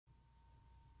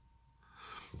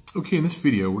Okay, in this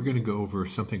video we're going to go over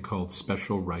something called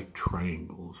special right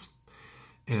triangles.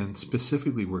 And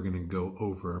specifically we're going to go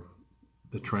over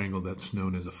the triangle that's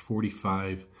known as a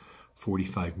 45,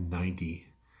 45, 90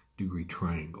 degree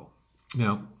triangle.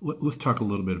 Now let's talk a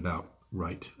little bit about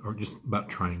right, or just about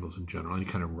triangles in general, any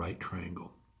kind of right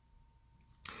triangle.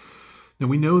 Now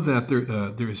we know that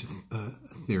there is a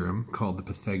theorem called the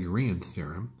Pythagorean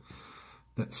Theorem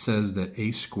that says that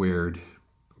a squared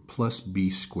plus b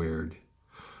squared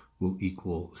will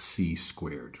equal c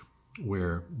squared,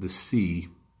 where the c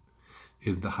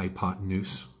is the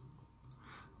hypotenuse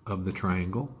of the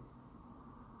triangle,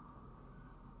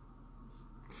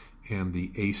 and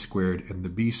the a squared and the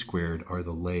b squared are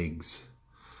the legs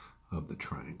of the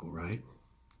triangle, right?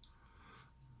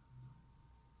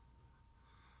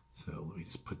 So let me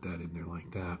just put that in there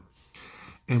like that.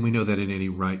 And we know that in any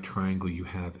right triangle you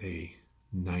have a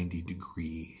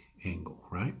 90-degree angle,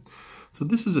 right? So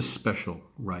this is a special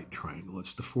right triangle.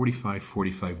 It's the 45,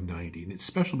 45, 90. And it's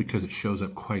special because it shows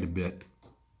up quite a bit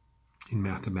in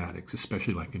mathematics,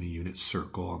 especially like in a unit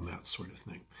circle and that sort of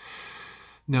thing.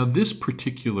 Now this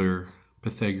particular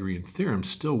Pythagorean theorem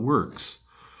still works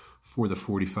for the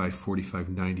 45, 45,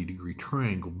 90 degree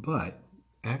triangle, but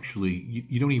actually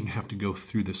you don't even have to go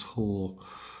through this whole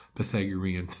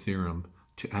Pythagorean theorem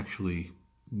to actually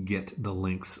get the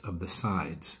lengths of the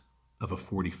sides of a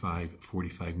 45,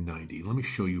 45, 90. Let me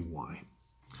show you why.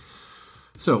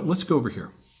 So let's go over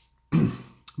here.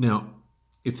 Now,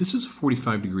 if this is a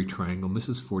 45 degree triangle, and this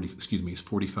is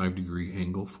 45 degree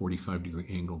angle, 45 degree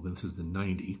angle, this is the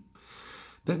 90.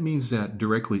 That means that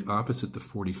directly opposite the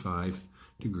 45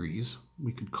 degrees,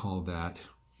 we could call that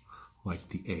like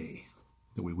the A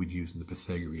that we would use in the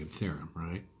Pythagorean theorem,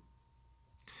 right?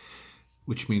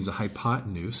 Which means the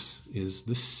hypotenuse is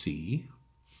the C.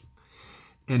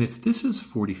 And if this is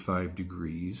 45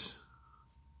 degrees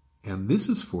and this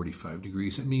is 45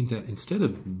 degrees, it means that instead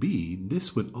of B,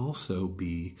 this would also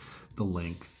be the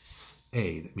length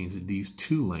A. That means that these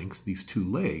two lengths, these two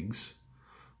legs,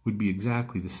 would be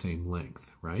exactly the same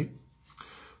length, right?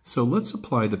 So let's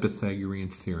apply the Pythagorean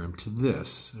theorem to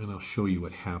this, and I'll show you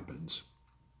what happens.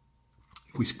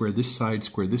 If we square this side,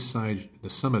 the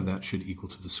sum of that should equal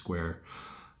to the square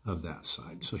of that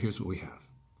side. So here's what we have.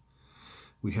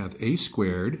 We have a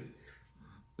squared,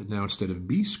 but now instead of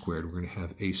b squared, we're going to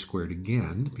have a squared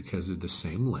again because they're the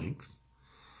same length,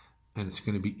 and it's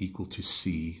going to be equal to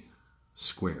c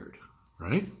squared,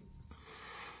 right?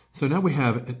 So now we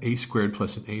have an a squared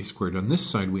plus an a squared. On this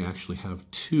side, we actually have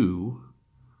 2a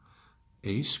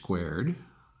squared,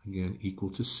 again,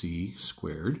 equal to c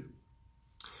squared.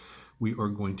 We are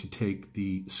going to take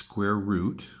the square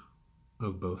root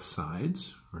of both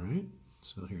sides, right?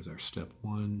 So here's our step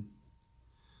 1.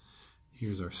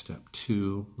 Here's our step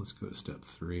 2. Let's go to step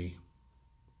 3.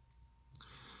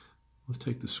 Let's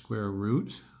take the square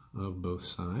root of both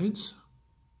sides.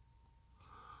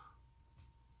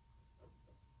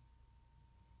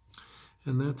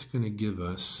 And that's going to give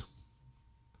us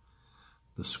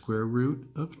the square root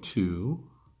of 2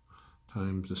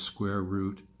 times the square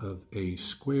root of a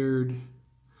squared,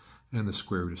 and the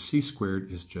square root of c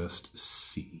squared is just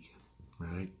c,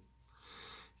 right?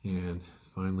 And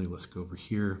finally, let's go over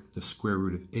here. The square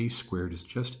root of a squared is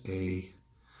just a.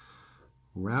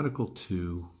 Radical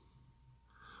 2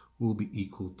 will be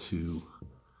equal to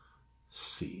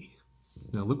c.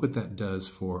 Now look what that does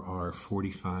for our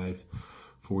 45,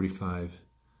 45,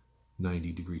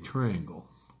 90 degree triangle.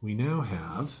 We now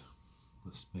have,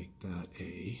 let's make that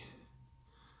a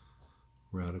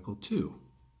radical 2.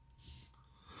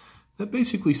 That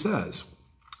basically says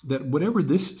that whatever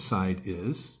this side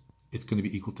is, it's going to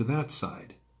be equal to that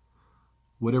side.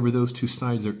 Whatever those two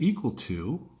sides are equal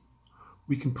to,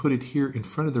 we can put it here in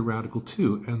front of the radical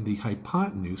 2, and the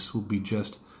hypotenuse will be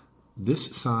just this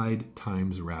side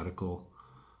times radical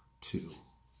 2.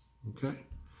 Okay?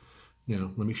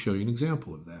 Now, let me show you an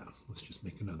example of that. Let's just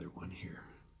make another one here.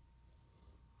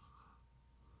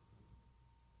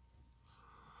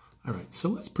 All right, so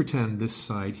let's pretend this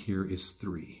side here is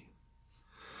 3.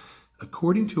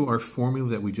 According to our formula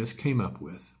that we just came up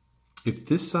with, if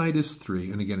this side is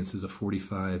 3, and again, this is a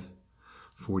 45,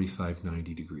 45,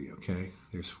 90 degree, okay?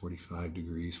 There's 45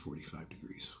 degrees, 45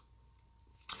 degrees.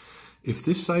 If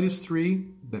this side is 3,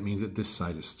 that means that this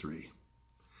side is 3.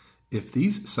 If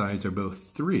these sides are both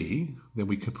 3, then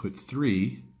we can put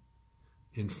 3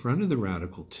 in front of the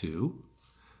radical 2,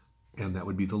 and that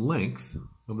would be the length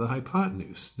of the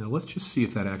hypotenuse. Now let's just see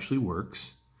if that actually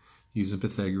works using the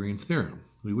Pythagorean theorem.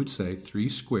 We would say 3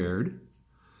 squared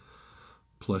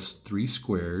plus 3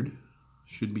 squared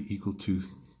should be equal to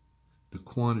the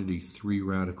quantity 3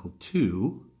 radical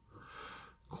 2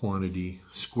 quantity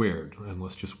squared. And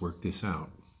let's just work this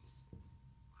out.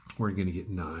 We're going to get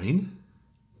 9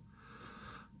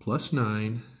 plus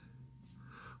 9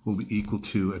 will be equal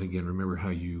to, and again, remember how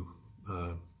you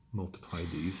multiply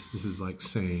these. This is like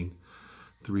saying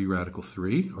 3 radical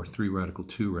 3, or 3 radical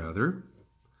 2 rather,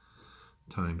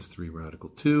 times 3 radical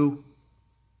 2.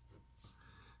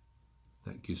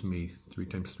 That gives me 3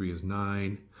 times 3 is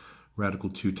 9. Radical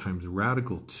 2 times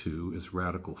radical 2 is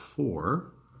radical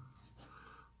 4.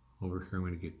 Over here I'm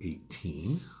going to get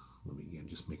 18. Let me again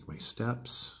just make my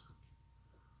steps.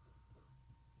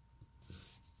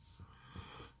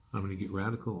 I'm going to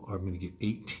get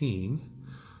 18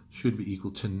 should be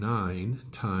equal to 9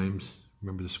 times,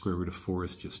 remember the square root of 4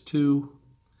 is just 2,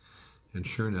 and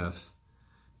sure enough,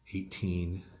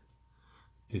 18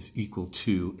 is equal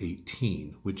to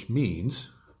 18, which means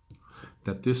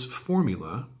that this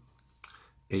formula,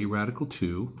 a radical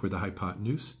 2 for the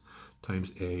hypotenuse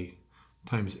times a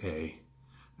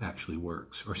actually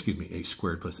works. Or excuse me, a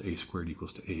squared plus a squared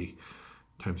equals to a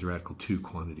times radical 2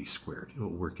 quantity squared. It will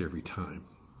work every time.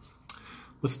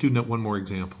 Let's do one more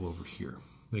example over here.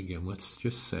 Again, let's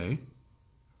just say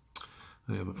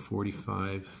I have a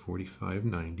 45, 45,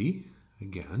 90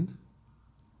 again.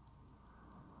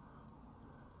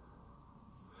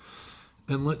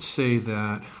 And let's say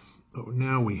that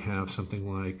now we have something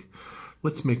like,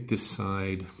 let's make this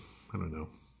side, I don't know,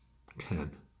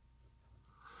 10.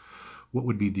 What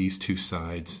would be these two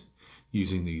sides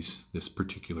using this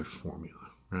particular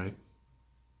formula, right?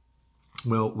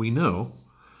 Well, we know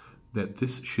that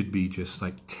this should be just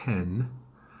like 10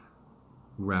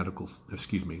 radicals,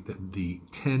 excuse me, that the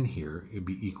 10 here would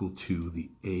be equal to the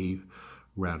a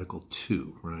radical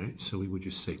 2, right? So we would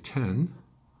just say 10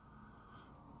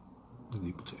 is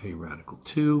equal to a radical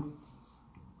 2,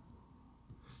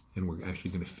 and we're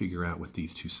actually going to figure out what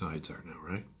these two sides are now,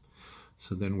 right?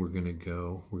 So then we're going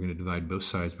to divide both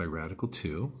sides by radical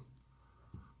 2.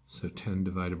 So 10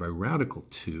 divided by radical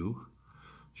 2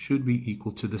 should be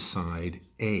equal to the side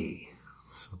a.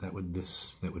 So that would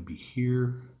be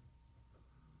here,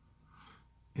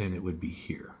 and it would be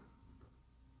here.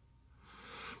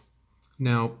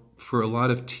 Now, for a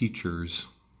lot of teachers,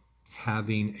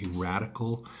 having a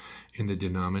radical in the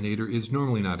denominator is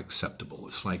normally not acceptable.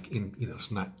 It's like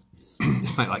it's not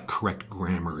like correct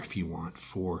grammar, if you want,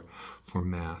 for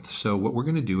math. So what we're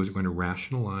going to do is we're going to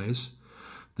rationalize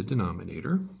the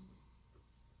denominator.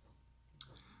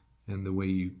 And the way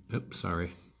you, oops,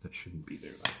 sorry, that shouldn't be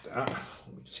there like that.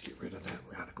 Let me just get rid of that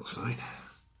radical sign.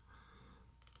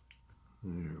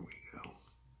 There we go.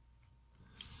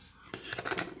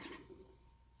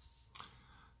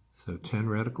 So 10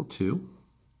 radical 2.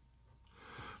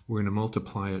 We're going to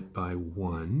multiply it by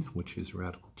 1, which is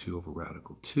radical 2 over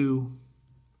radical 2.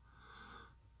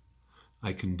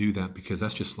 I can do that because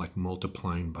that's just like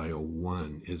multiplying by a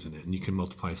 1, isn't it? And you can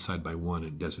multiply a side by 1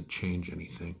 and it doesn't change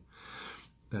anything.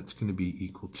 That's going to be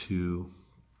equal to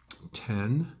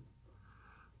 10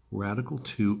 radical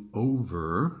 2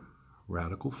 over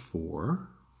radical 4.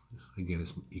 Again,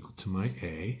 is equal to my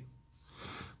a.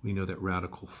 We know that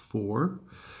radical 4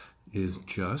 is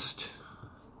just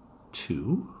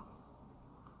 2.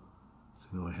 So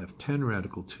now I have 10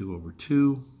 radical 2 over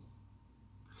 2.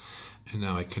 And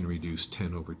now I can reduce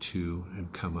 10 over 2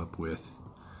 and come up with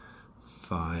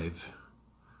 5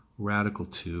 radical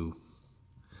 2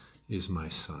 is my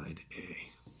side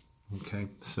A. Okay,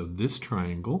 so this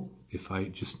triangle, if I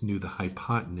just knew the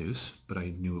hypotenuse, but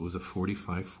I knew it was a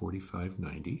 45, 45,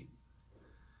 90,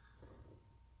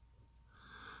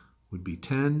 would be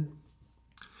 10,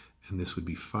 and this would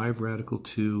be 5 radical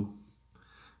 2,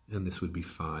 and this would be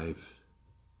 5,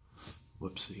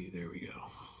 whoopsie, there we go,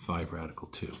 5 radical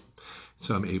 2.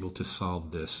 So I'm able to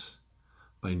solve this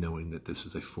by knowing that this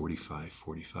is a 45,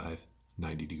 45,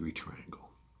 90 degree triangle.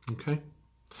 Okay?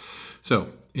 So,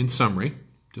 in summary,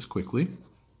 just quickly,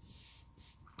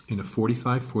 in a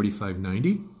 45, 45,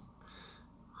 90,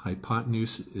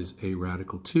 hypotenuse is a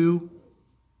radical 2,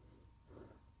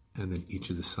 and then each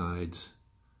of the sides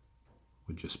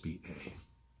would just be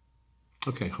a.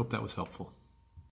 Okay, hope that was helpful.